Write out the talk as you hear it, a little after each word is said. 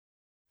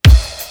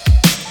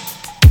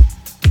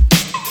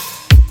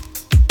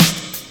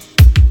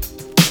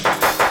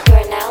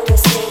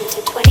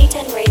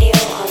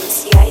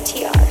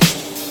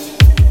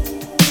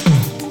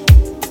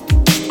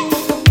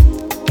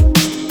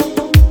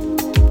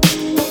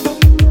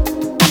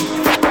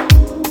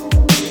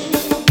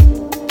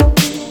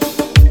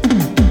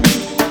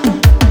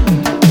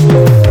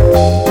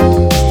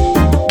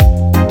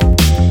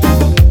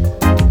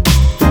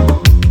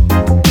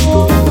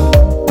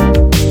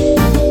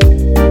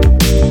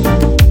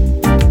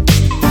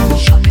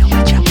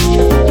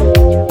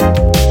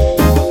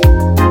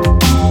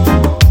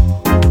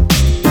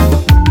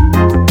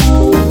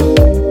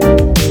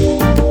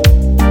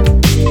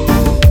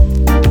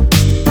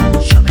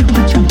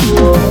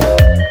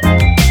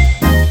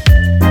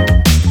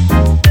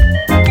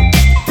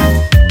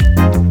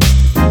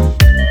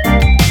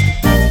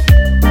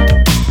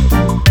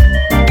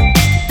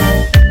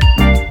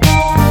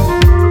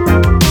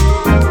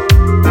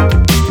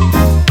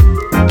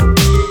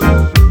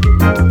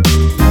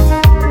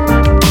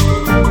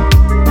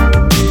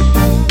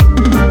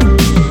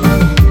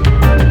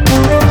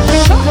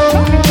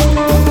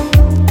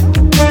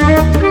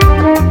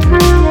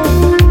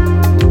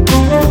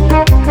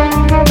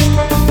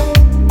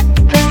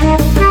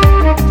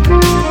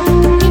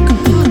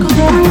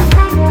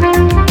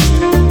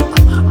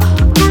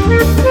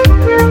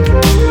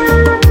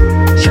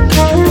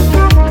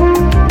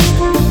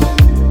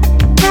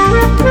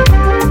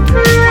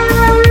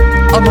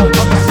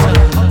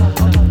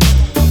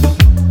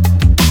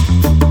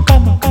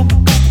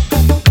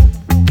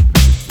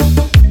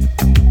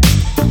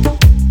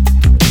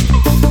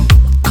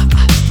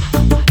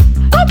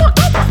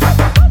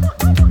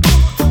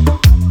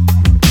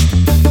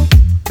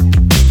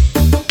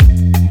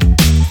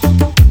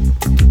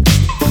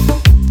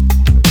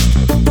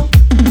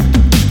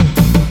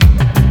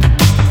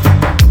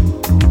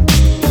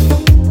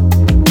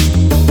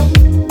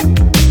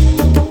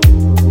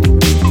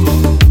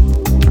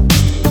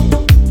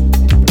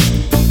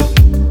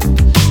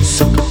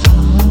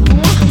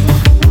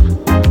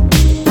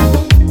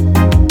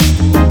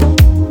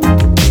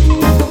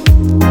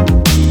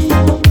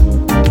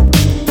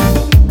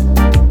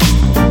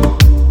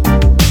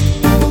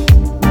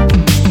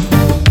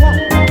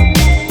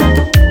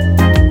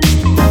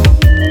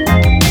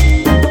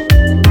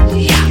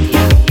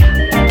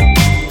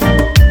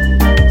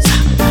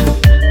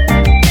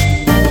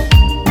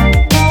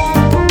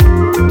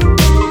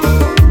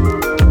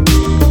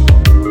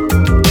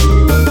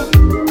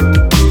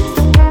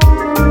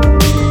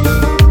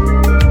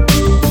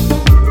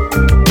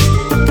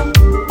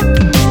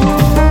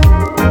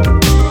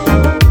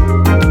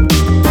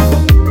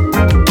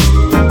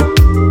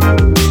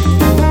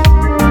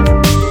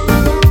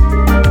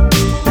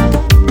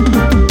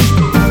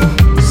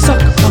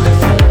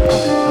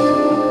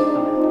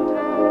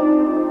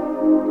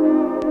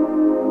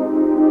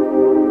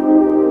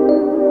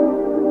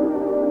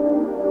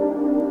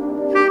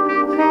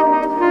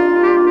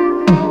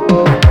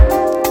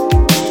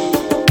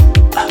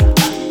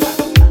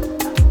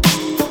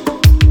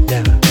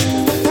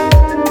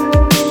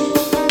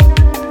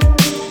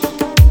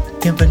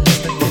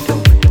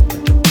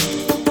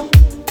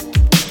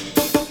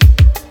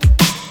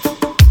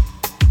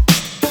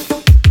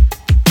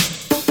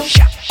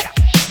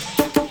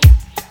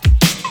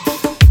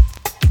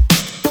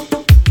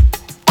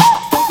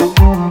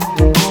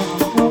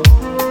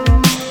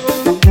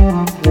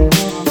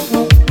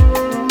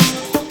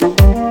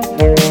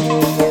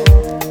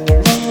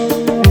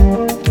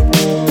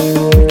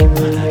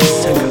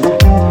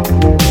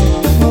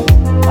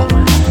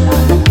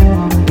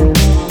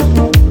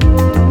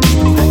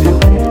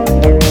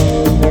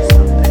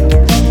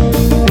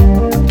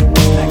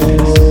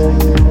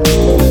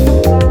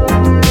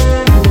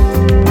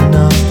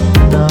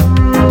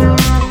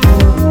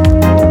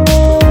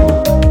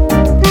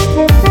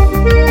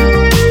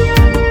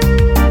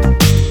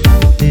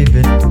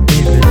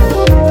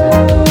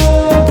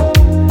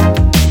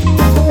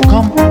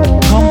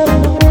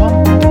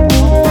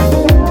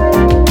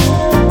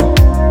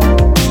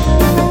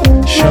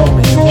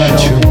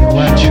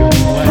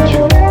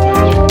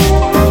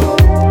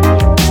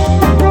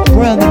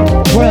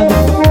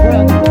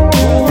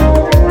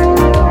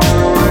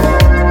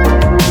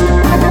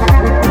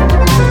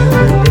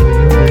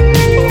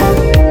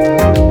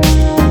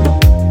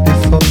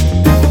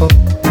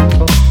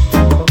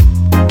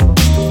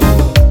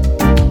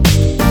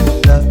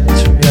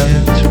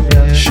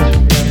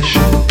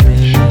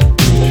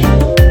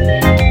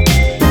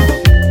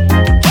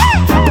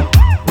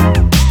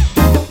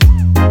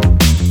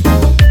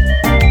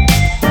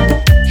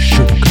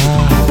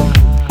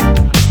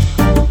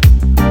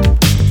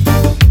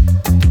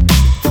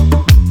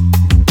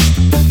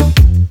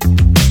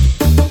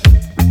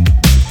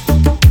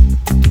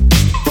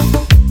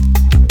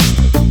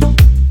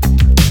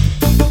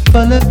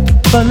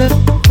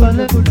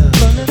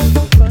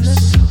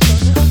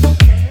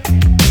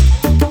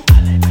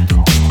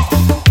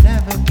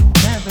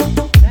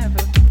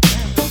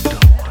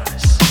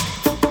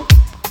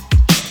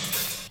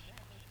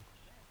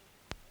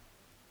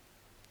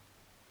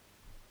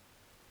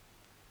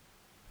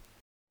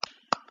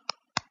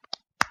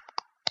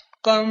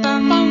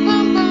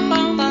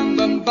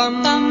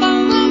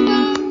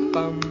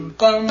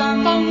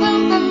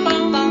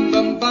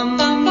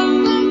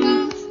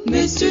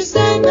Mr.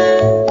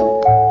 Sandman,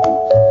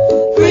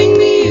 bring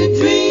me a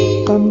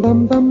dream.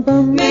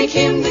 Make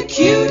him the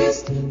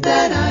cutest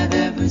that I've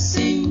ever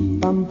seen.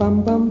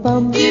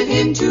 Give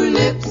him two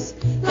lips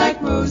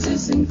like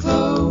roses and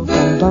clover.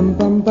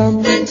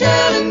 Then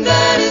tell him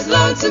that his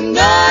lonesome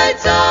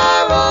nights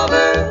are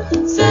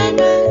over.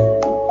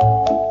 Sandman,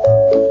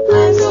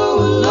 I'm so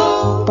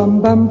alone.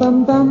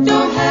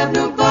 Don't have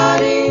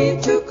nobody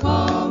to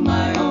call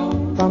my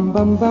own.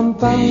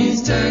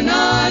 Please turn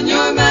on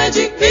your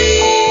magic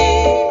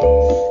beam.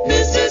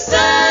 Mr.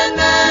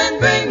 Sandman,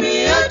 bring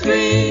me a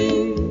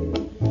dream.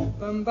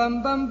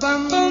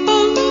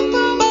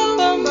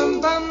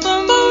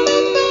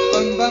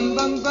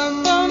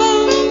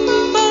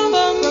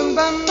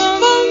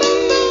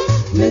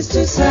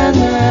 Mr.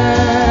 Sandman,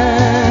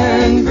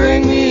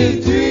 bring me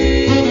a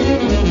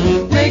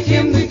dream. Make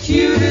him the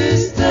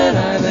cutest that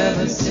I've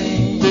ever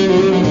seen.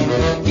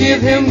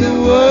 Give him the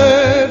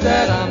word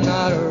that I'm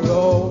not a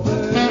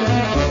rover.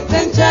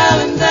 Then tell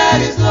him that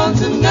his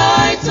lonesome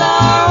nights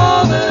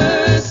are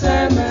over.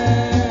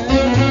 Sandman,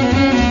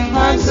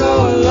 I'm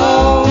so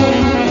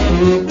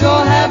alone.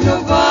 Don't have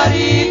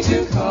nobody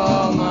to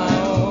call my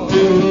own.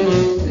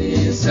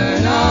 Please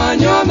turn on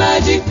your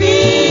magic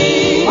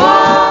beam.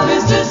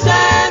 Mr.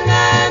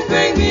 Sandman,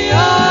 bring me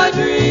a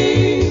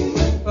dream.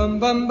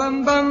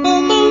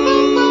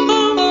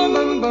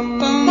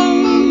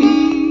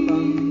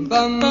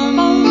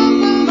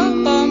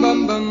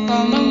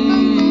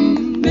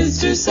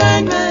 Mr.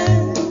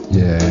 Sandman,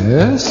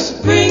 yes?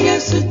 Bring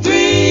us a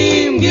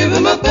dream. Give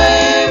him a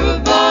pair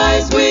of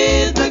eyes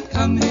with a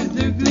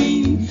come-hither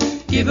gleam.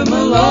 Give him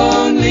a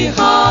lonely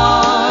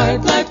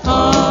heart like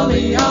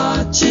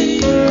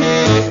Pagliacci,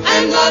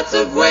 and lots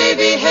of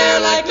wavy hair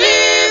like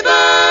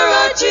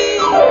Liberace.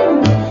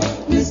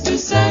 Mr.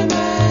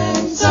 Sandman,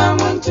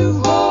 someone to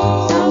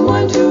hold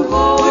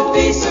would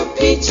be so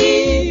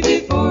peachy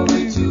before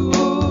we're too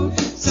old.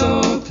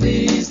 So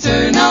please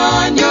turn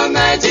on your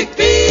magic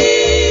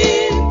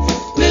beam.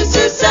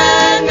 Mr.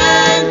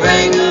 Sandman,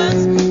 bring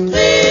us,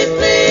 please,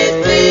 please,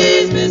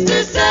 please,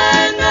 Mr.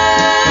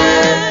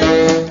 Sandman,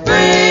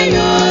 bring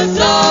us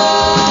a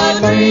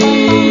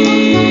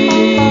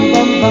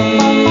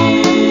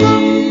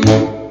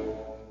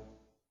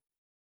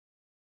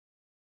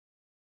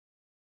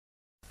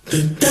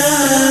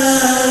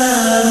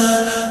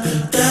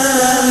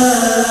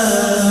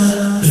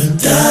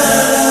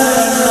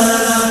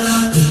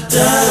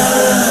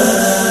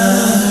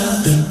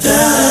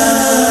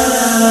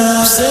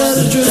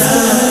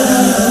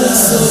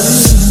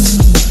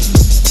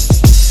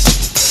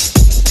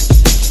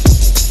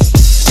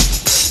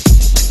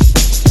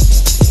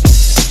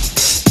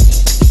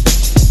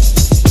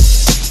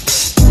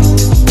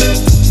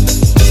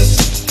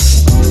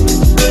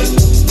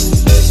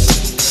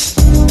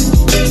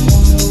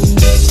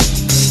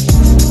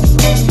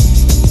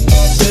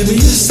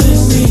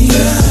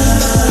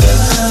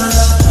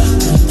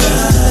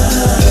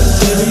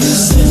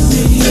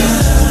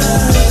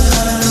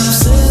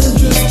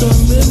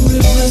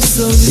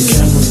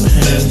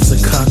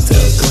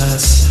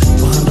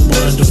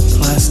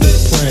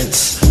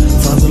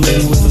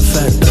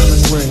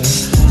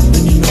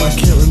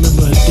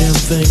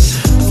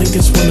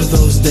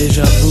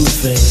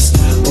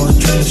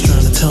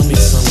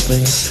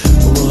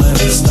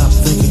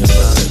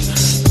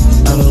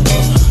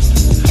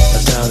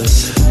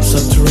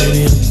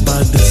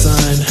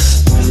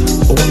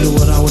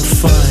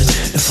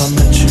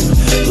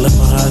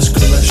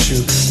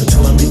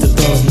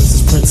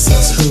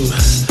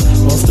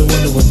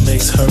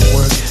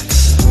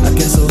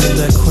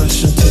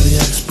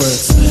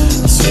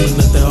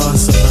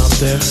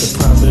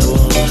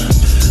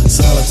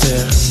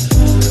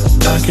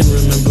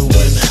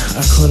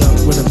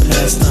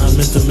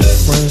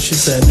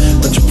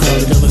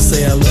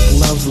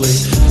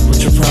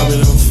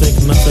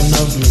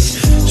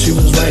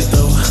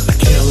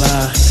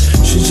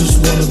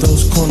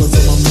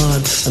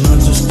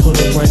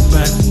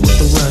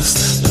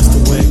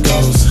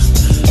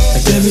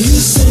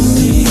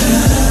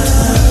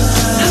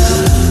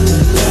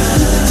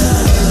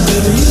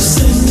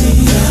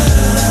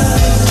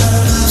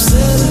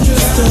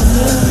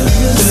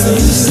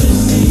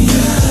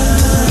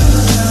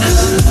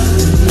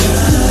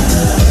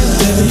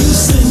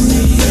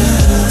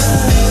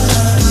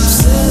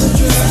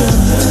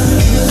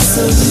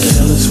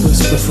Careless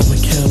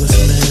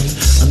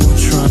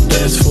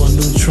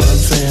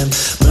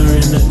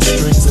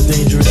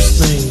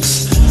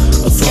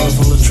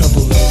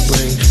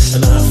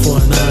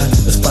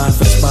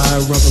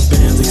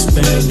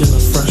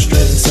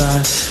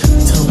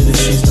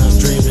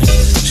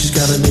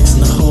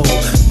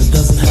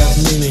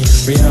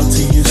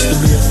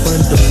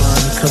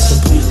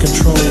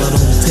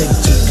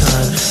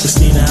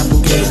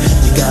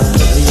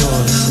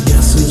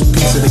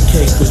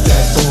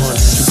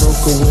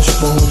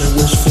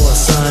before I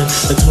signed,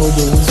 and told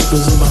the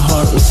whispers in my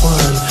heart were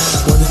fine.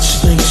 What did she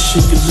think she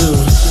could do?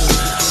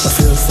 I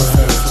feel for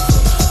her,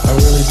 I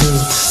really do.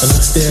 And I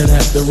stared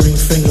at the ring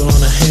finger on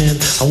her hand.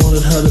 I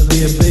wanted her to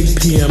be a big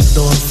PM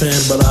Dawn fan,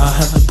 but I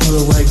have to put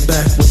her right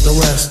back with the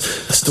rest.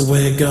 That's the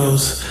way it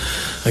goes,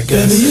 I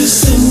guess. Baby, you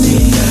send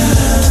me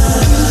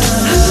out.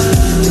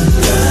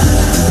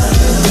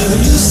 Baby,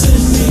 you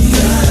send me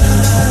out.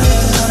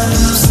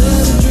 I'm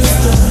sad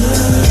adrift on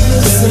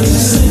nervous. Baby,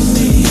 you send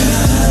me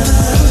out.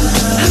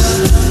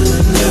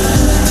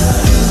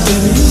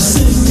 Baby, you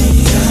send me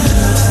out.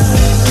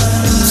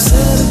 I'm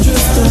sad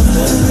adrift on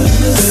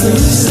nervous. Baby,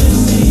 you send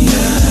me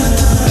out.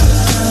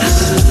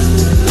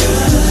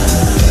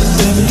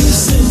 Baby, you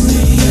send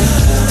me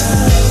out.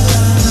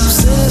 I'm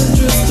sad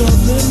adrift on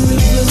memory.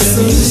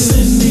 Baby, you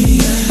send me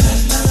out.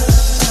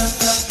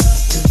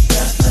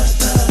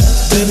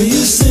 Baby,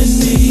 you send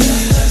me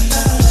out.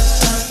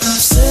 I'm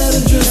sad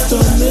adrift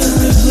on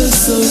memory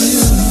bliss of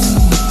you.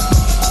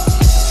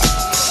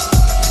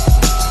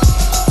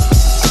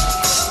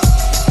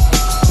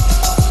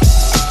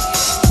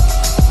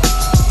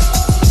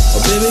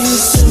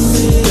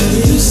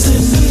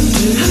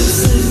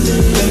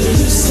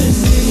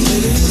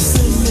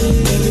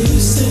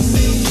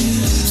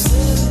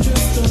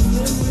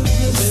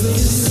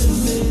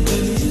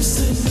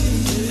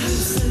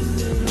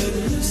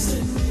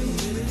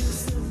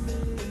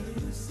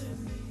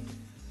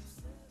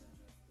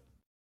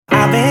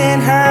 I've been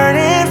hurt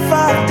and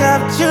fucked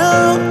up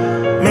too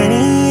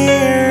many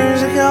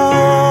years ago,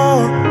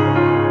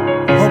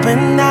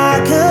 hoping I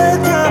could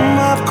come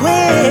up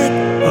quick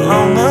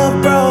along the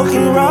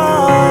broken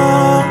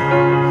road.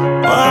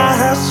 Well, I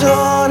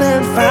hustled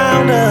and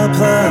found a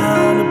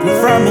plug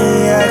from the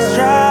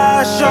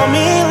extra, show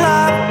me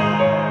love.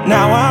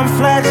 Now I'm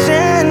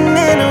flexing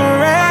in a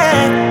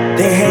wreck,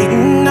 they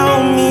hating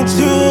on me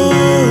too.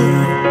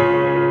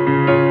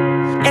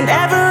 And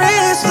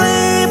every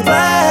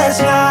sleepless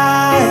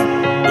night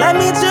led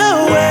me to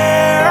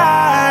where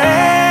I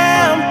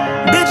am.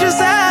 Bitches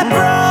that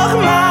broke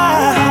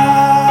my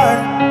heart,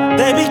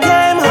 they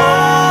became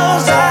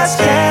hoes I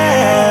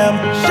scam.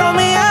 Show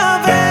me a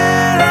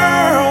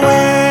better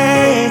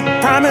way,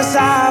 promise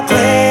I'll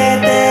play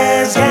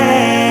this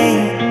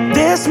game.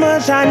 This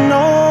much I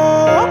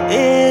know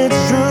it's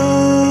true.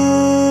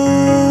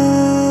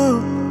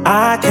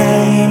 I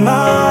came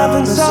up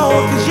and so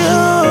could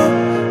you,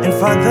 and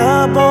fuck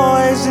the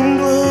boys in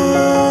blue.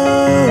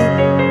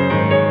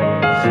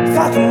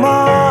 Fuck them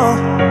all.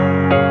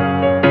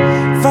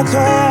 Fuck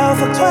 12,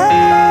 fuck 12.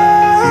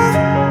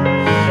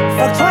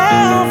 Fuck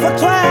 12, fuck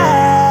 12.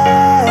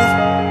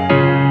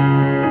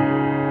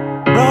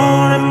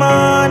 Rolling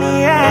money,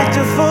 act a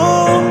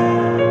fool.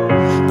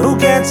 Who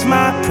gets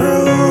my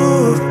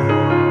proof?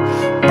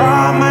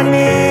 Brought my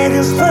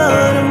niggas,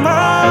 put them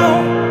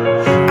on.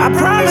 I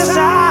promise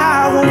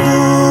I won't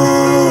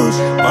lose.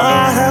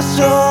 I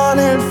hustled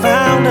and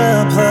found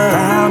a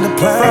plug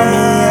from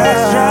the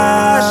extra,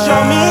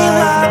 show me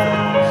love.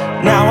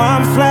 Now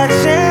I'm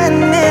flexing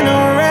in a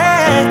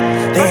wreck,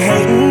 they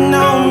hating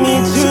on me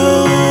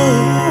too.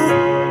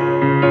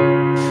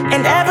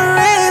 And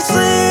every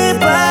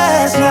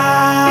sleepless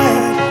night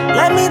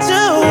led me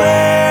to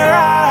where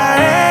I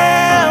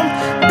am.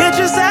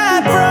 Bitches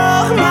that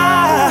broke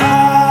my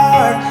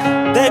heart,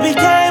 they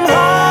became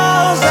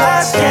hoes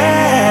I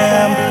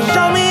scam.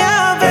 Show me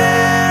a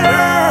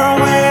better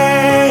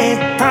way,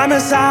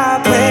 promise I'll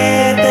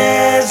play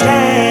this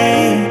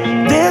game.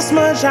 This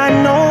much I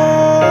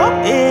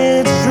know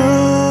it's true.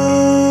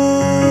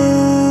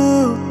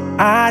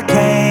 I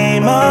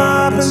came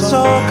up and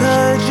so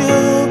could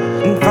you,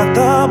 and fuck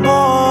the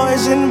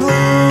boys in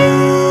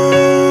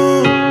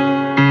blue.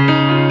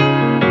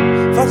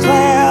 Fuck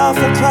 12,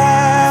 fuck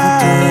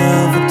 12.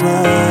 Fuck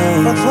 12, fuck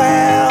 12. Fuck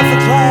 12, fuck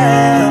 12.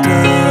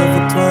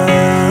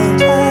 Fuck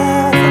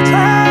 12, fuck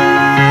 12.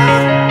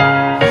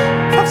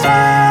 Fuck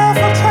 12,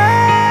 fuck 12.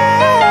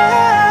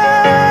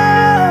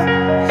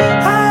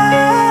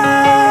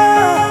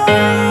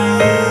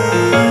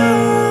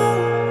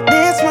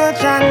 This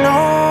much I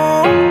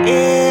know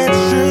it's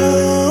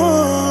true.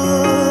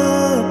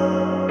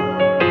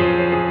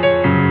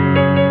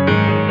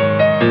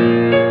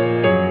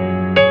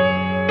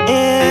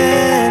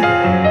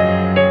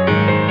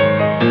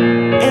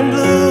 In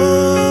blue.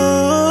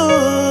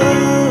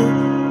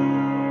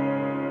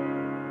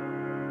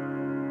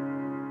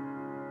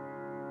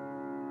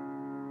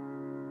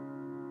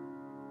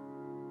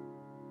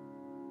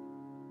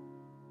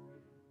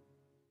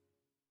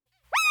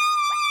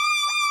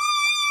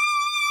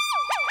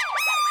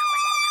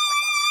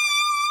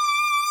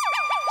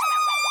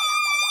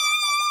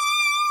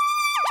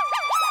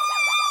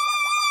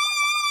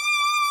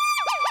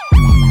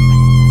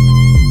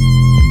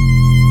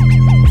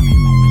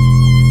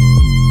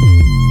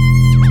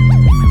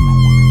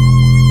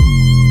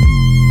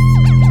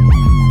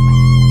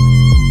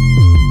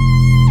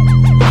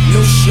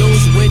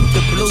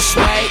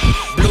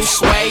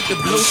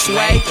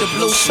 the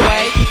blue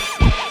suede.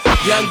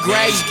 Young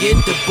Grays get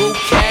the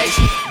bouquets,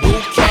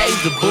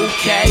 bouquets, the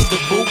bouquets, the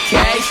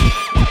bouquets.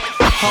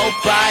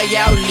 Hope I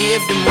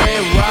outlive them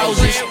red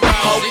roses.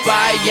 Hope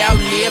I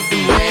outlive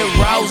them red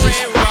roses.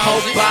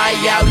 Hope I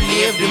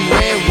outlive them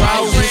red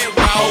roses.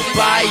 Hope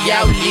I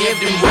outlive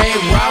them red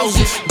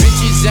roses.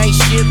 Bitches ain't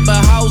shit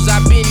but hoes,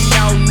 I been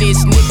on this.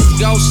 Niggas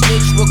gon'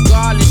 snitch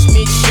regardless,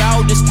 mid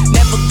shoulders.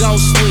 Never gon'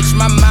 switch,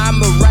 my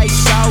mama right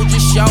soldier.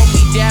 Show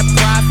me that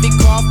profit,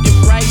 coughed and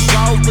Range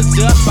Rovers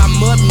up. I'm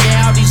up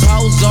now, these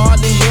hoes all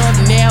in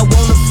love now.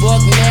 Wanna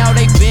fuck now,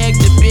 they beg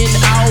to bend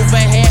over.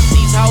 Half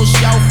these hoes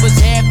chauffeurs,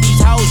 half these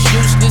hoes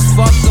useless.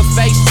 Fuck a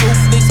face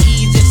toothless,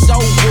 easy so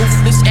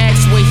ruthless.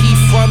 Ask where he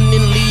from,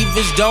 then leave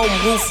his dome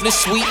roofless.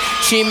 Sweet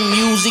chin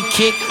music,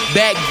 kick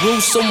back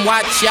gruesome.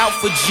 Watch out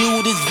for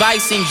Judas,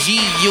 Vice and G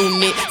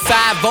Unit.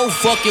 5-0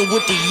 fucking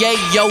with the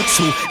yayo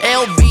too.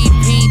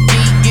 LBPD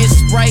get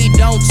sprayed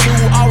on too.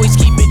 Always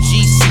keep it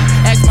GC.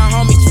 Ask my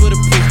homies for the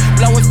proof.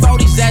 Blowing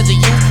 40s as a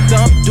youth.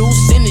 Dump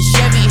deuce in the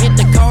Chevy. Hit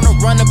the corner,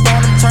 run up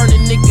on him. Turn the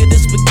nigga to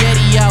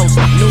spaghettios.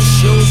 New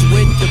shoes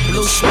with the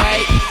blue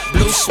suede.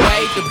 Blue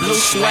suede, the blue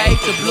suede,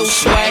 the blue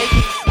suede.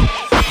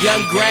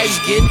 Young Graves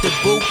get the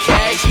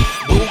bouquets.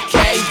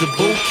 Bouquets, the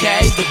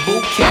bouquets, the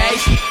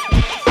bouquets.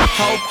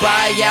 Hope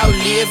I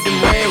outlive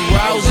them red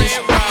roses.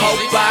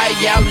 Hope I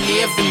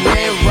outlive them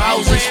red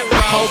roses.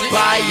 Hope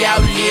I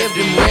outlive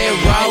them red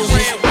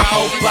roses.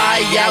 Hope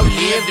I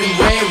outlive them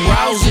red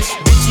roses.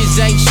 Bitches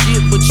ain't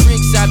shit but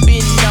tricks, I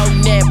been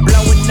on that.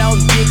 Blowing on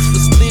dicks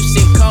for spliffs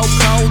and coke.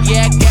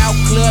 Yak out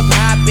club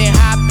hopping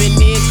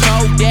in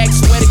Kodak.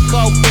 Sweater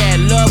coke that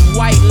love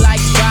white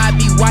like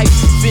Bobby White.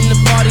 Finna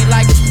party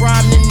like it's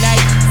prom tonight.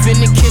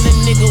 Finna kill a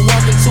nigga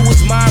walking to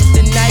his mom's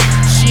tonight.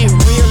 Shit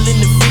real in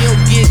the field,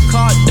 get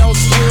caught, don't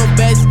squill.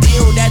 Best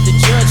deal that the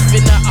judge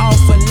finna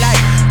offer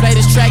life. Play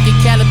this track at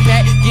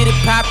Calipat, get it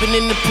poppin'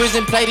 in the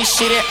prison. Play this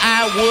shit at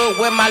Ironwood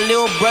where my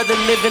little brother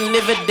live and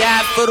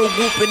die. For the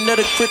whoopin' of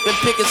the crip and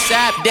pick a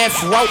side.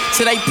 Death row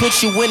till they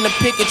put you in the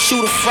pick and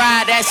shoot a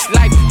fry. That's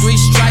life, 3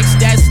 strikes,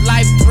 that's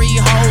life. 3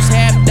 hoes,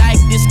 half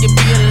dyke. This could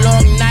be a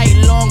long night,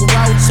 long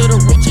road to the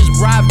riches.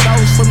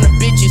 Bravos from the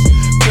bitches.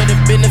 Could've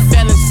been a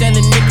felon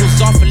selling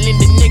nickels off a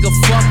Linda nigga,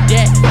 fuck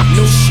that.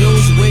 New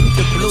shoes with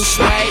the blue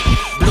suede.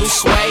 Blue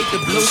suede, the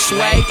blue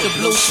suede, the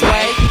blue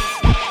suede.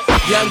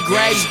 Young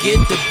Graves get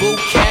the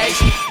bouquets.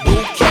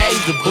 Bouquets,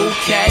 the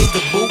bouquets,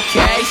 the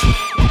bouquets.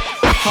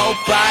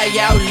 Hope I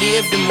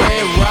outlive them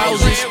red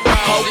roses.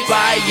 Hope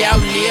I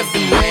outlive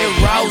them red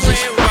roses.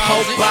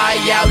 Hope I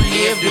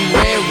outlive them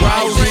red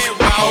roses.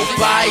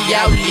 Hope I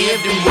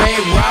outlive them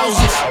red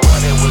roses. All I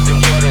wanted was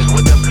them Jordans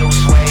with the blue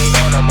suede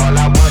on them. All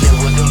I wanted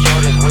was them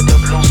Jordans with the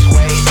blue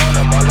suede on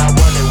them. All I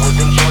wanted was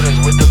them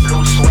Jordans with the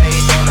blue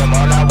suede on them.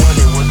 All I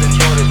wanted was them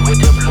Jordans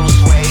with the blue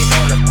suede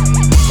on them.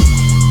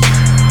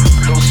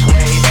 Blue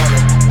suede on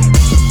them.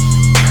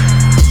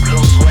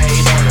 Blue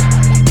suede on them.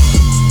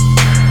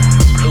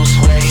 Blue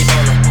suede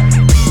on them.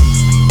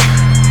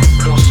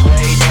 Blue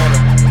suede on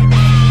them.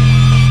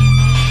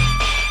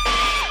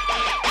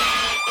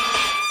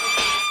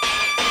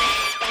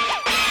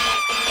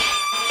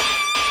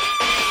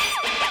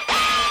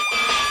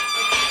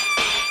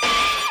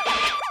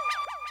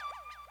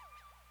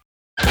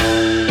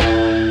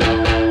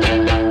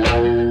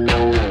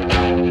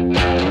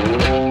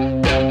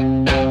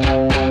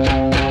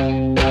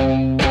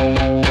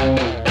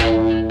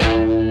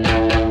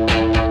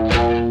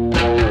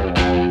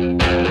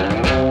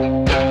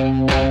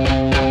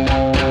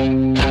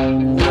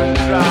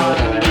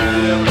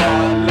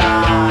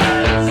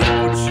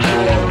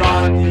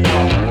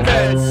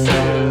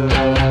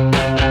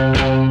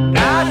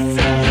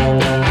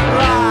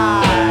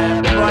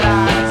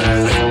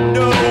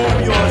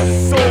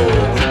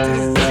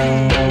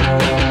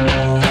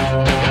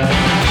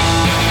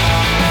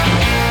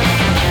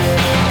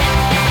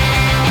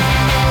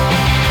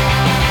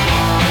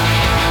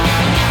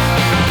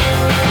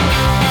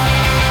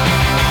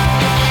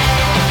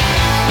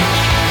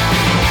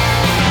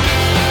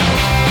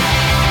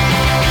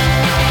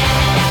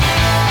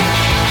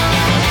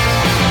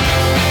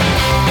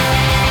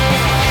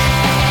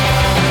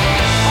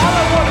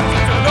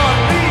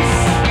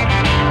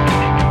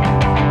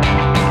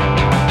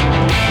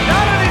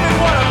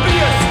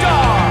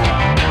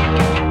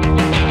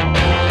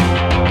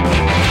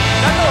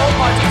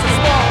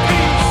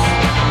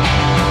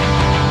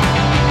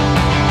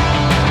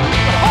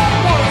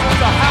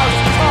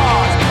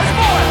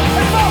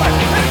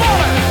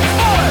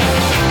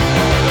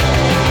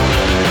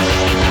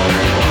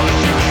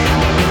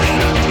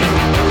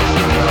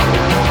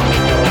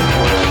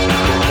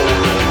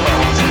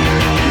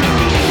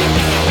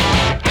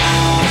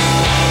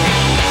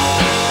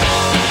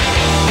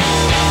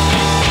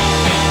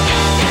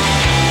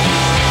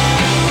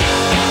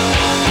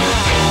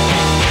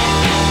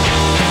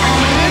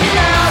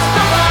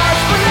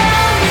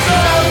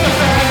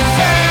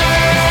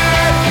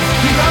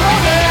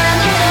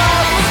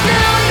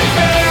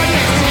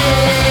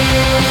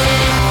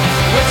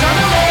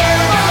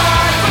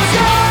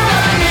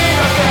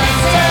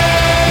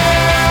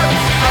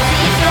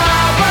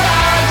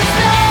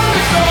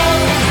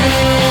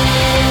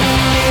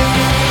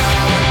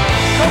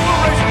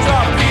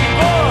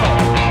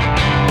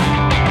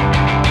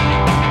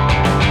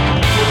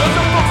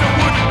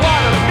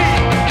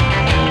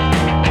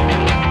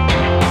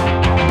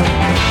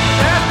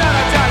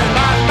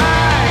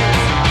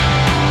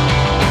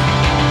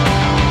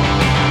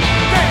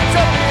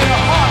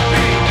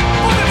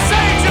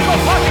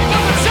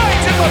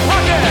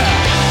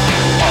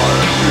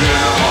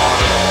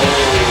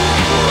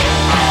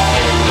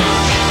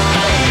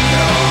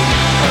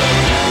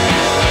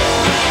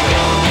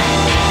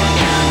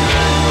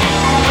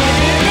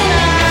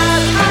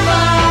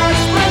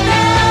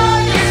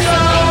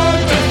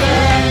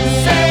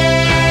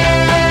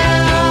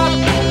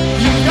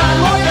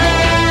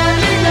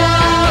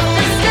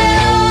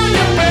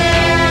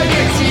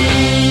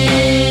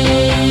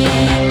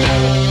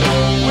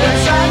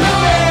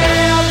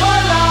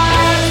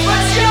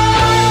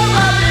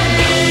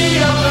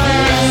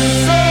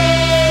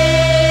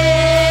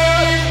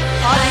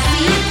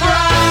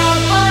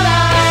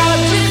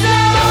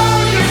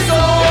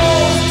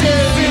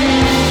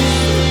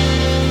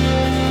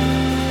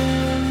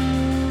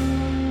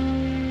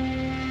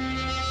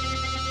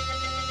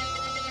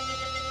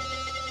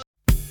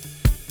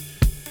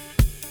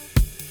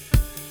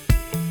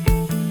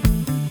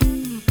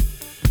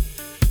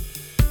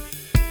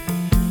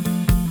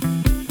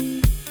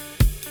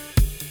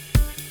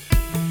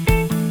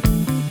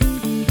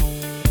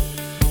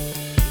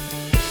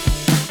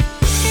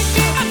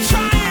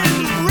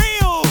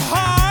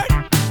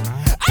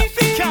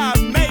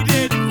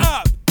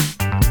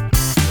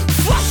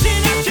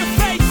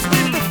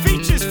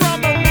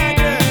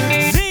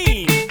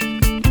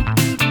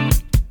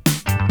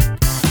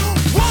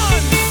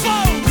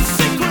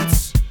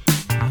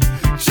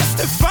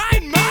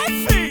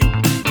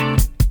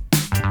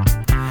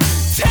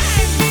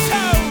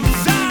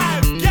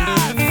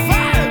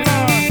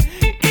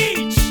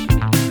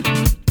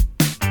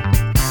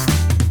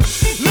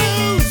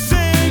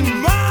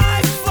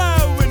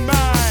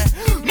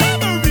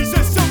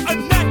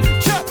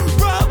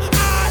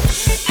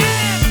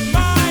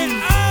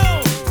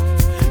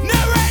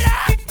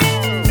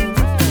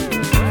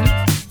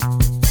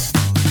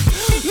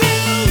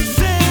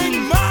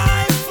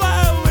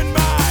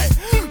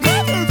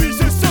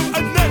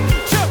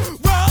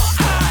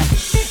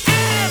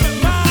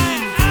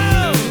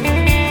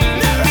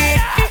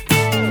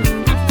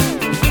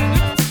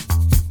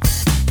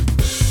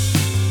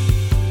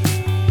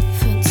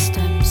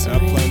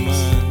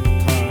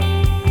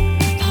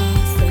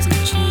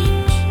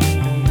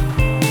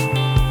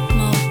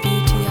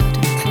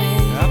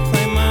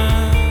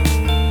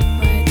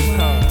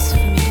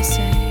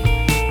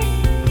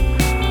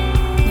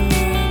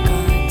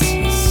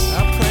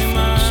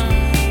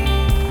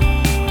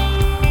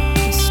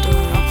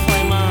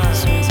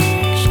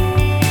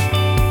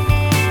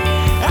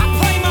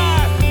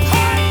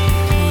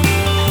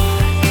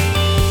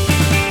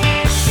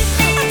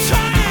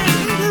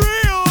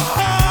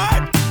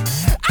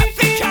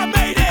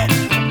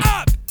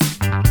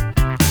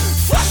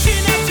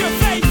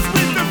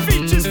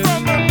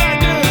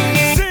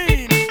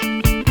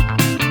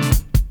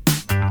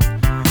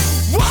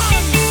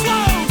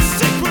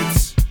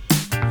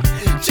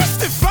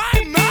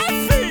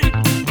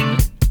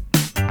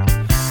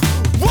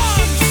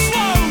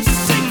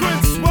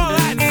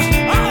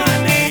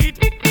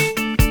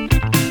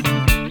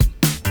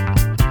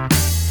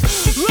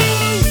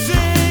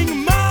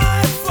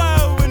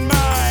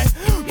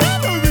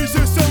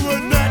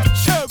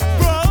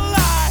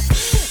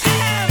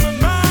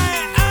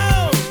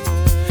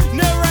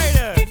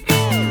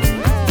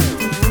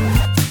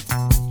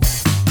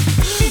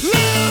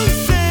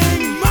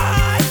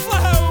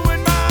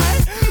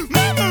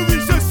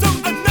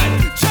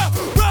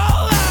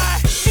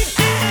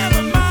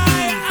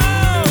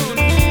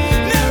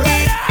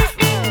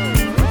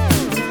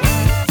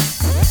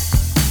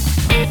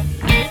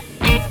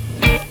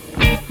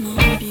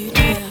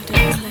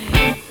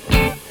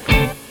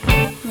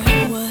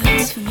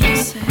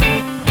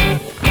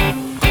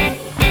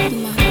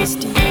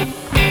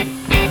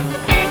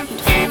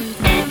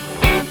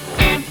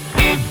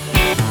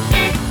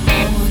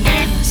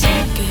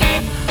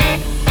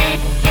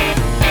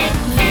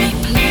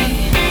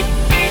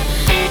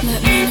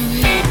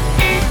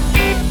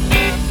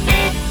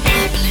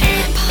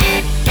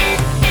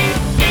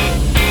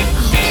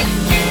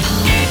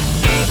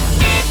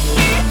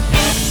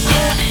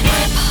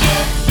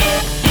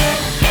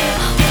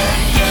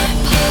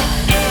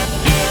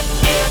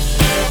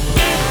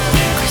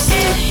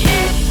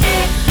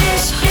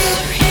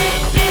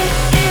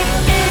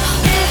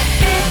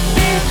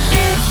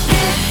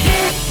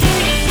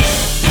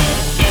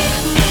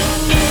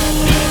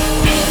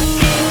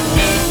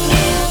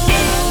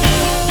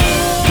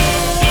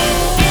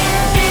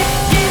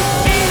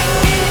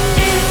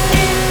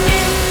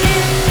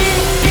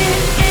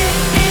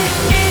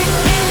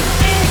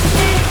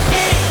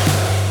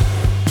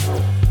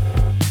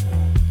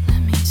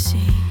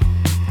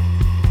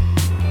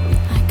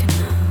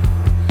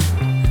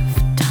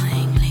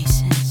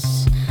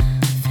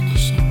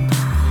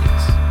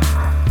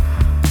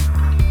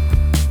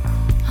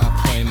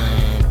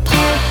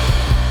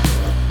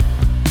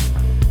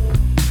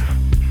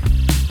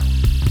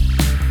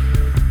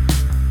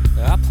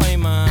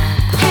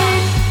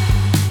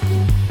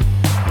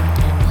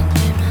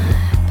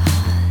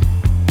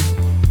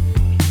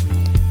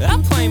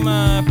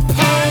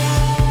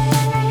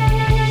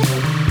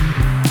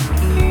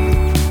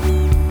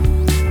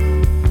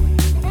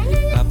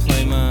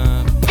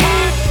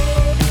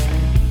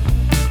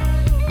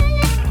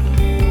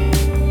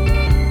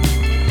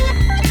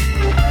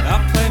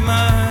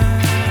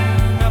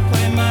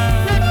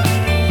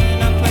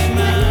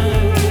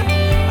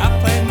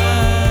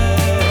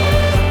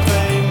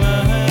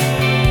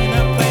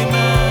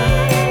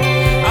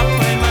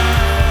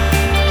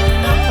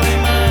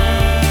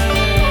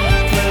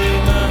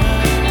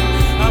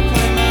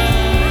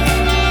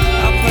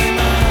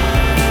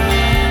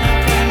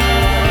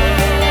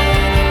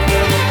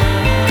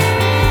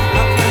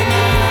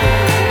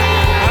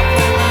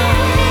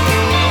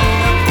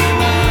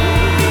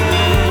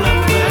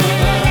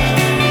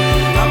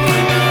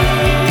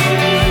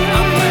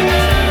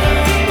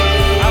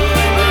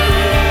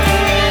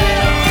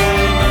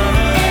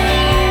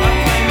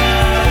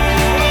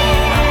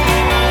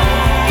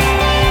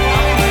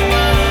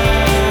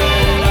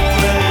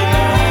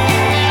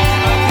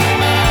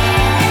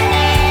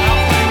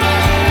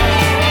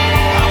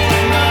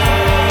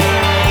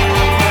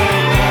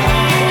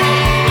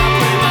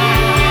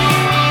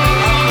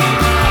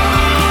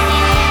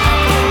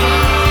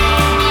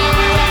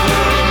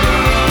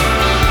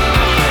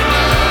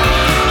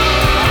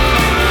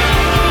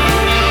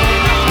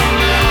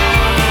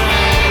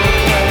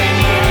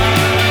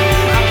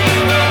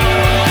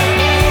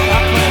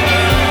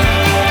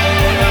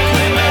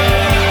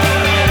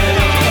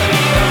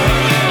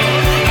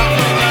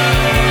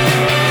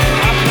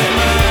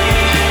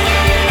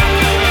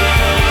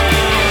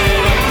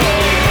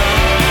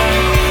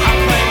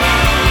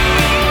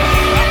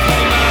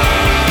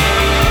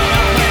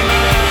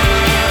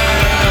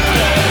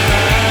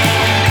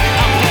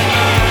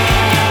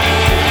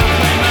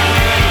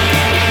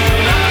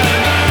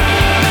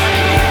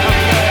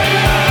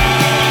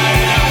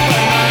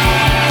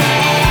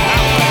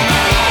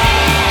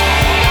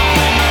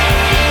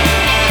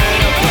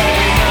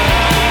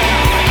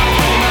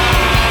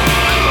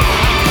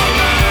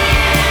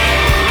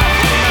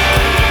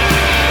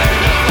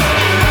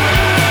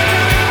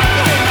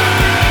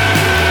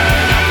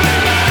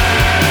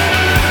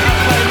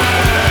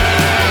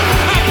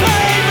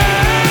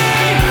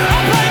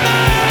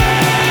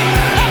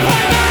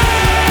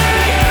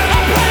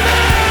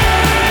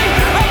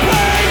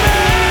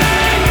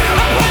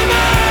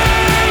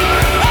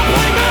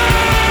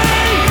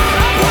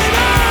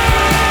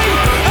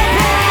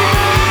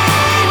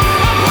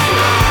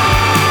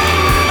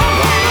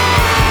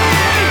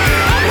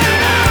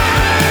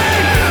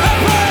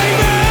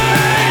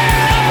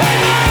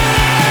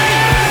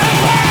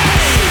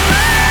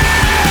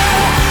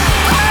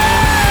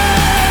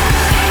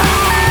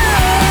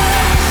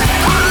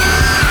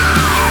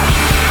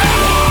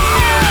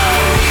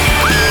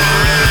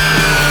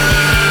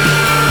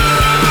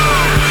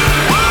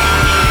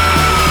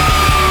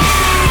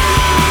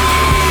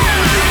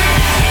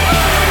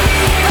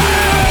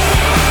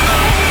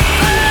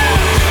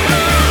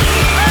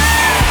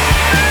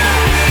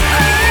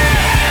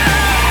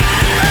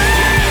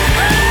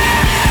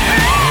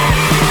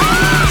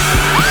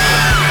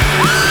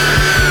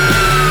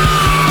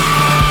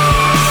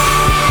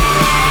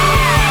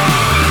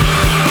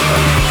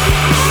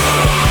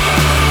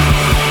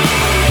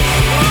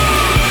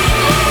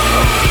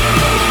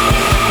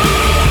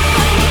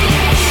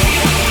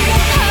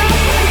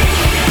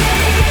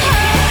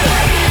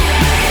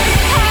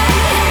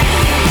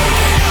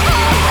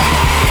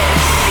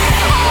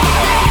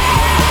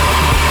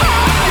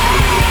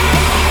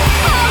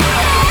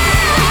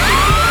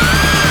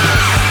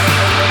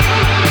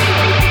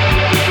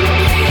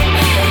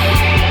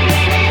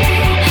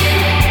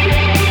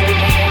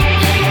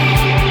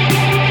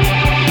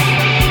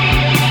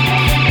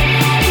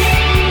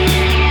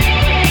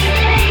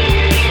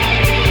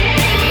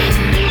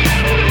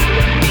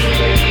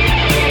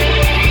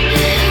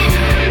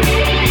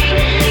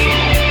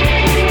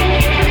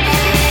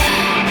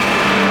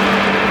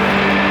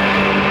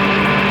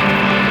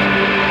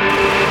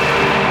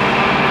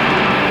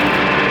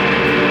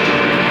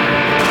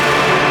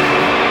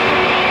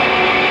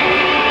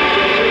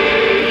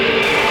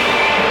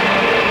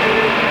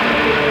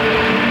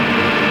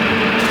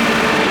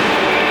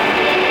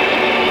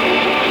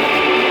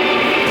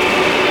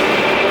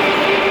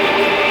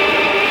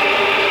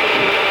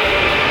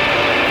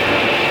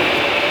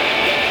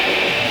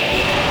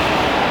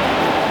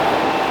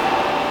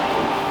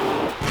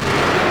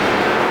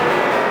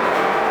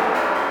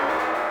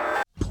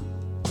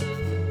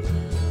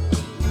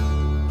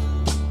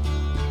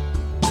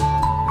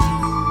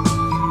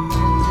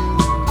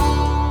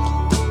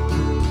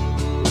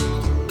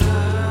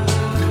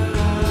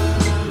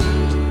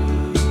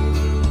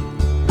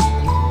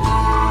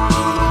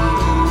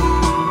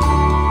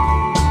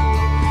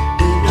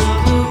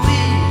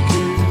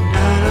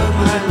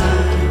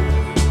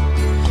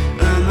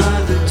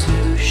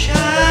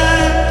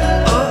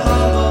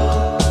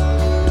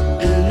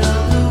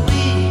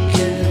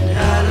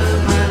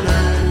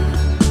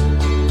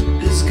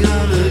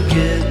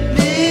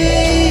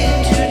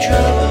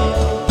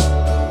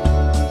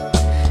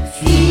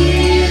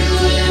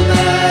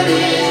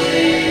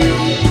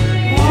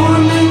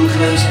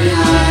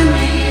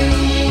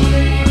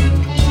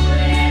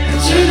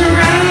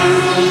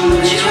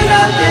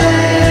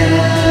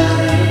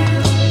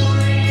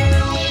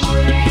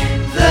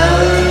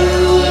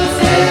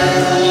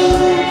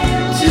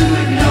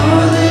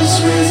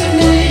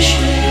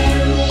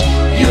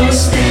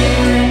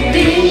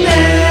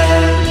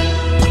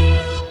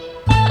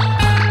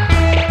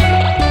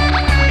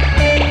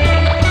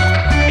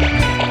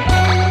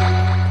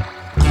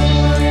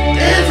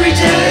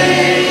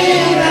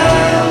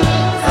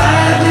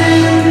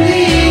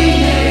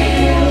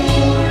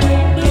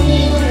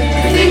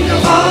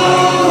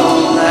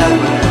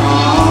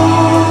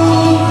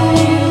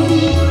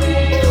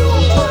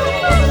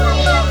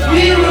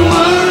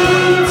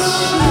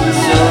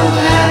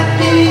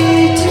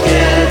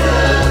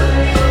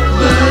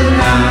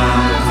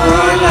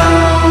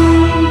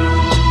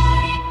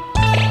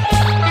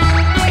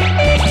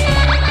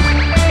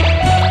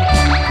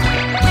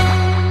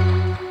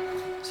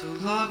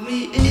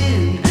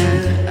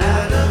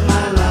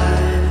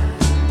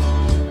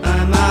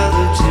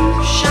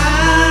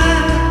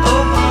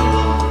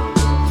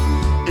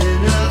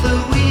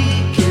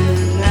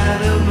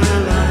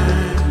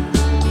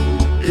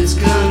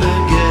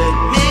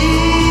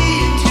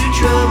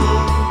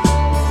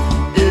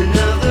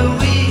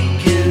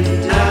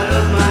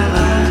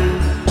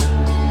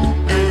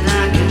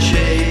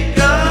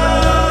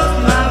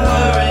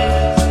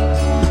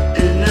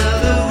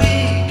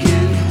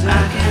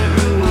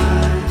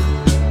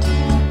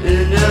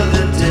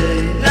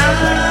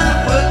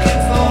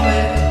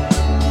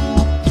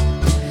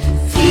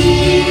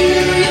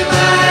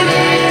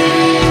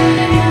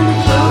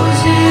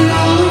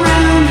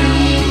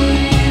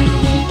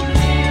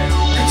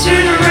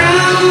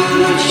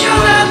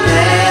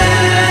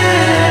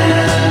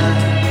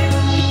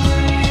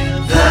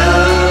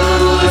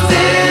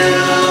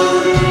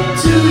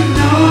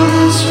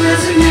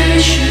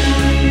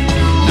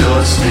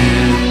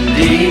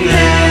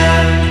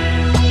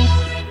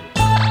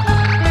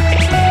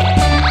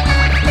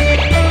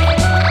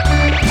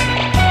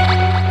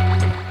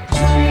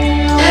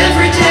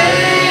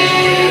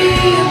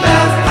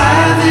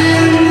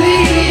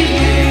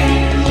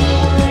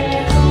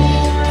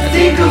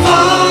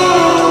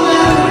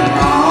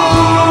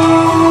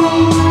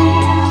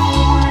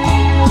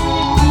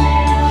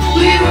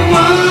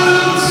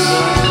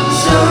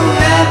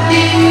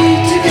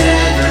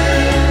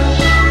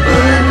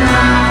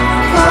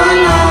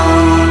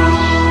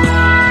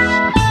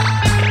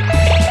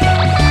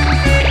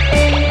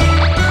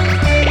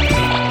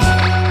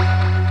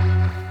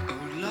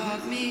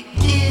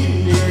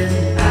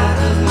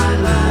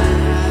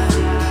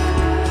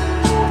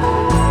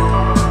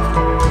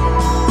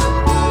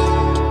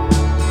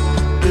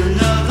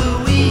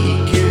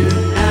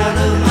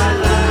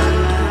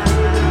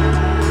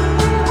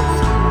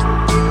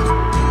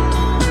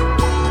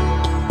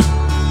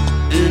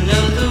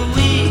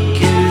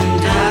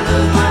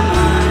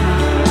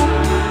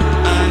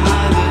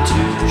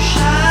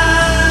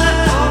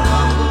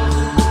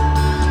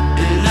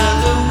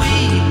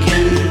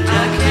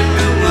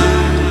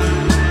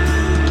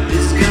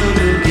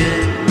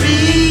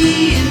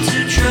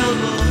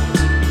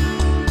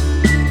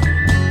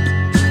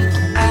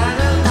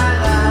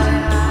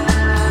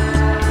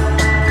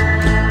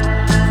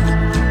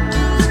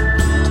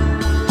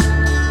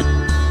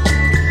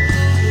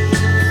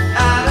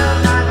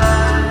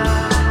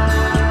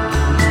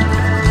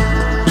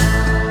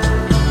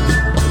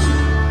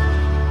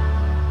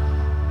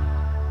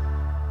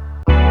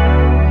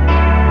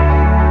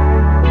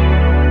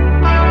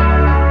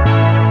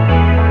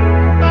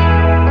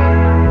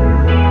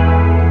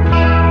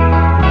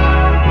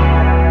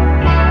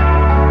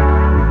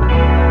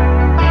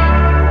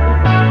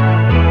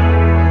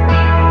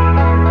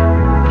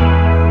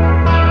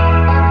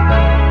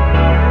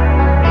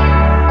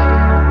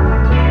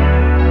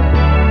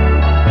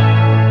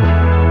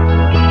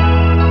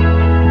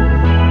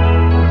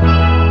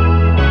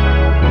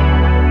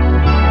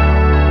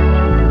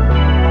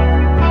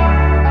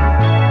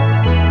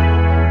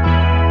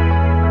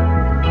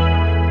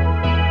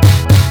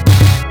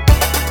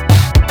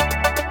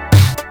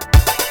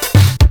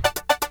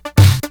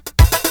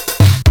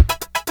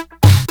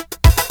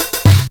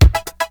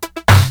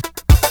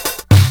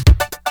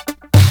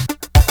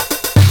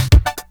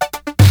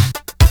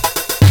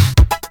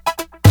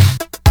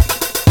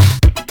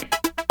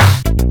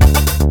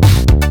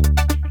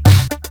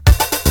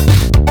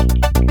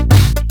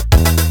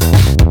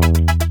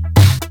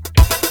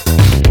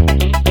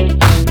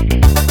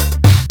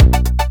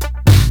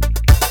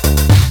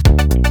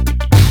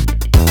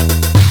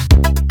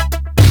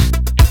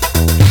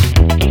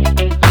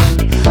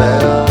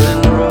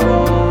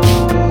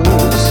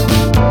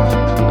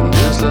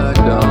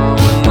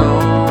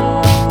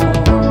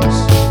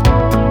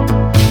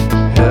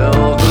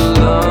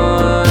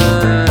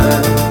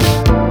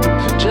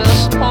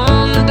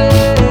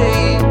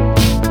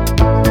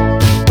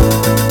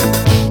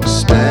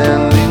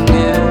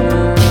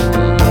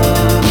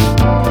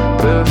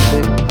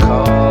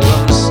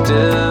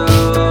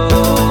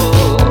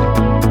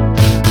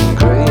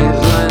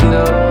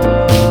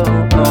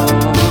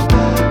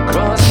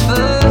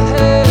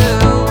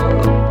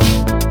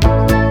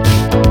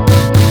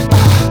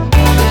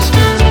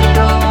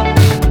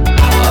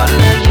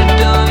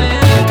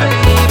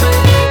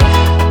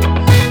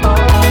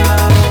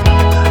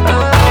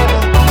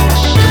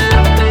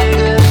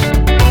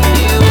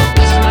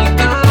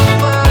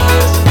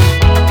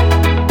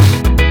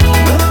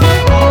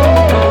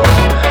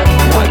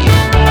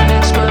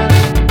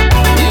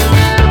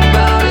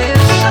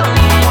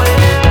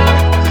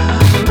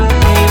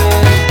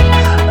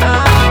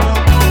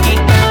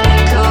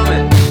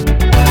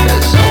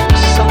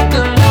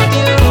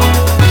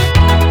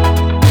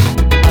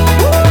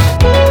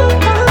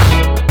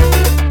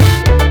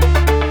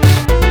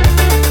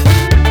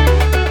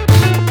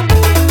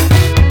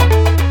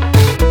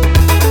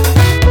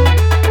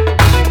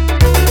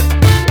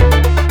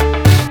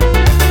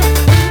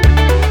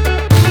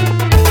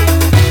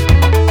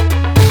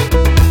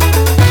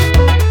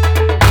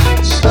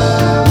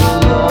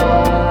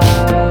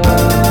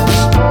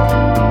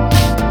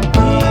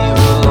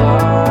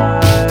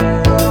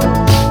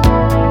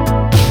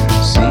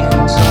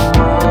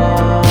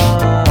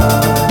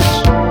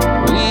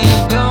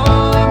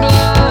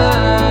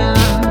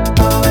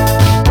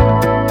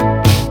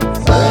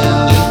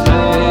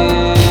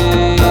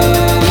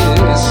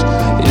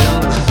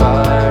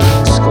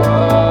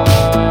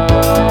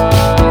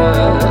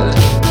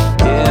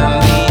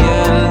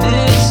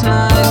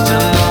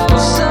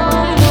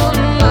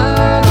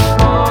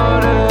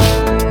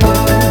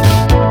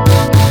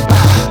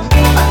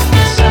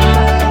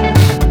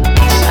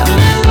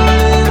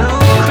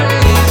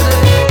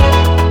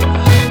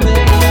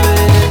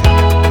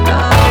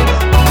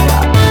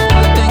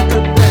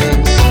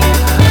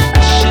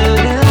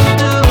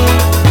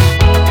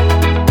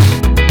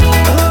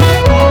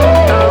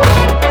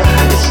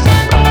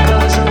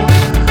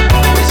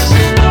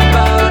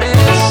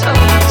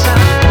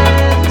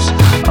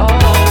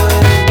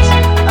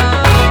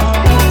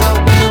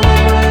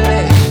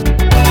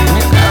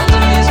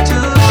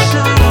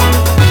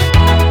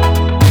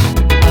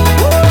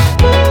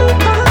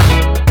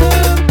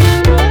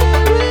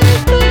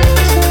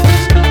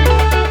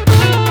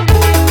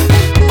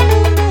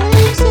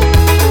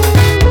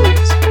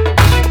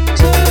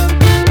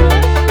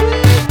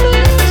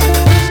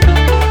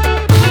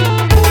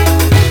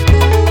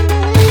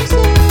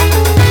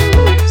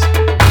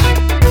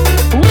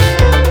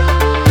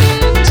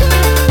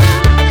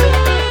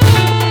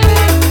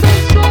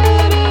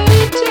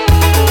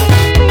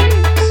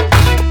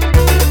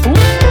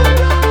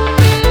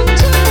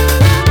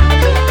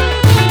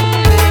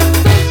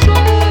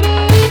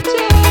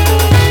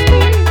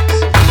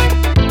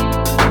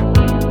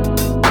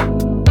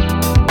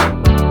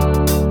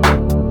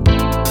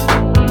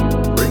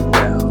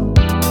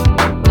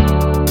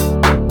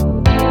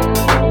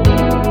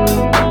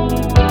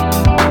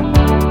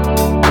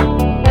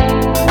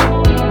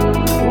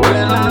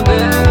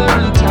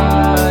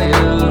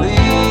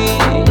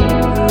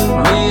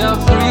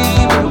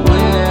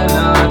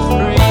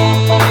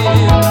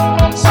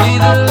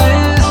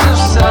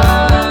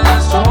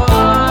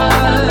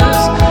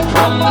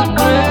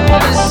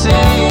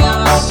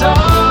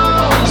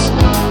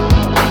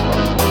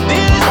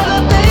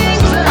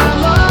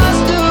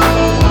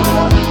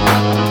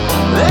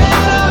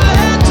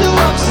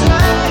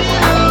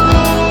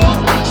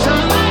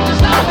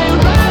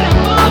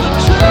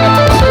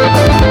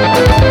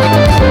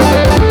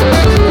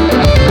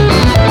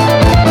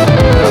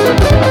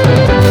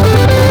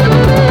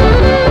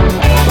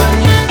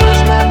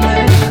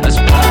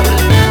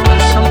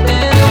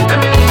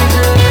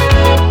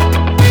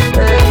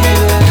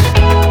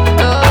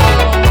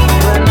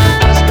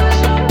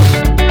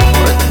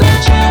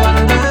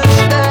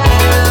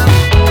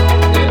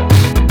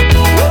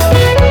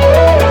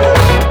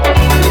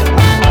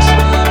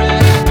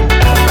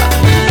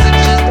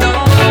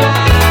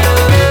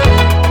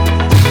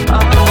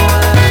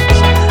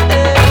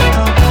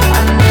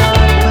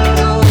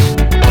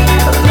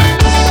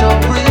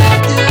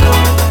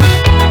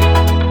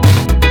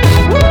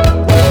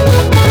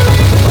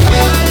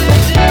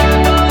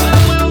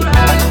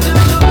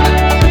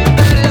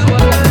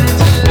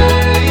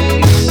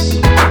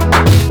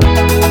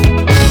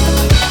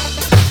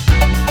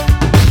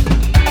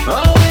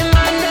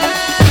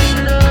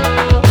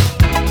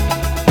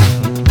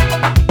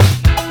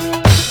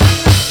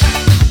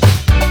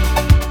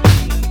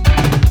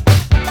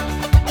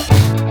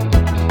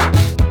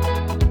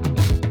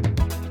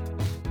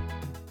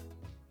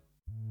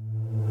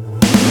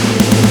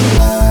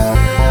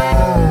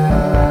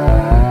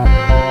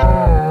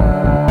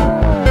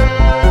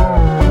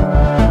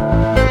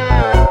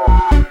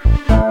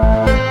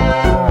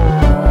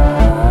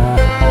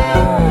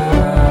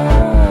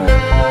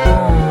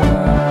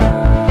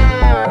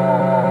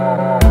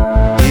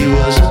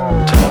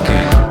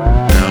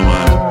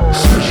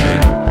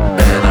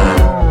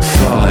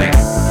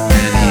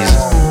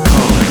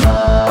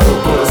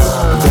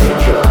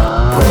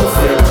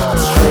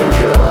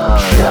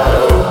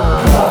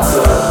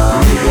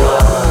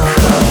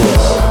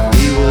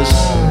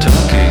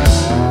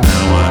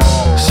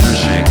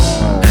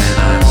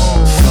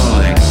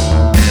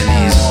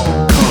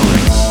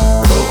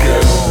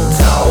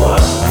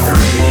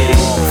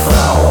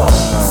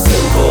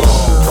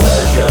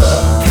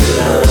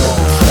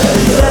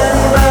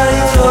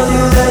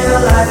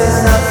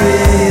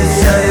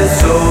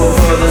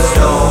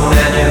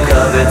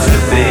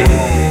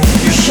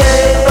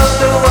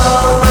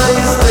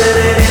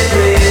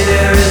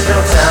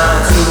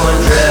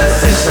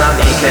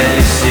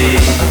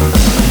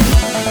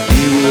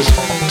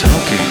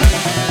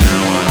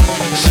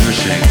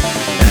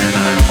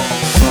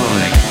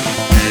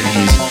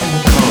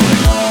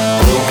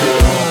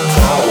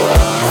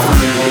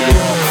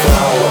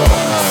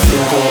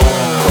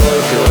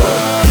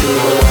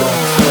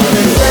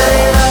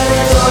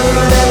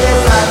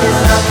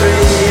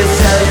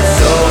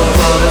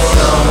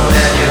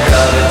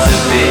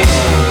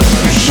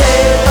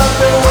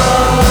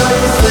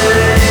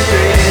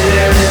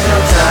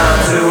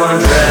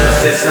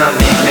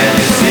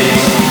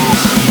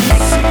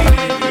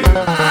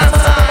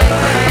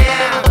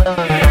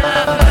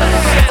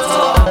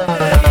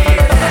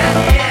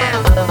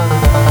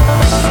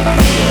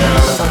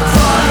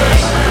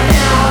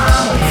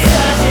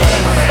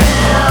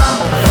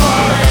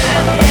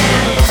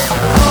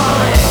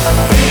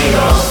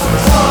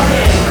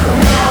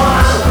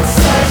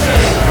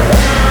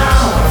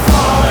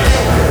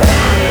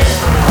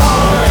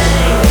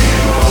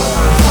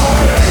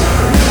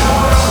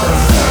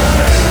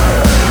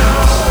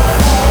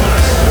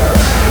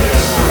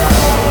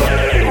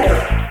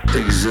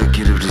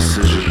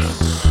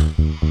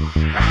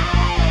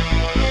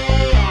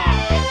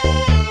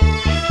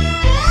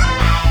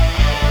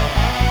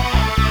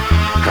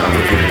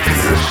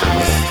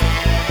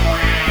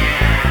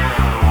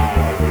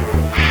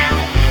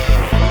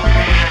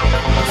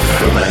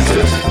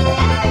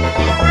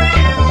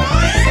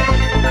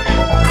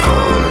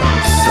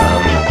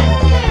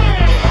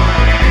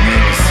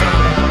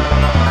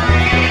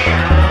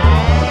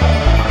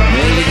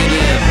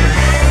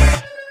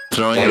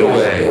 away.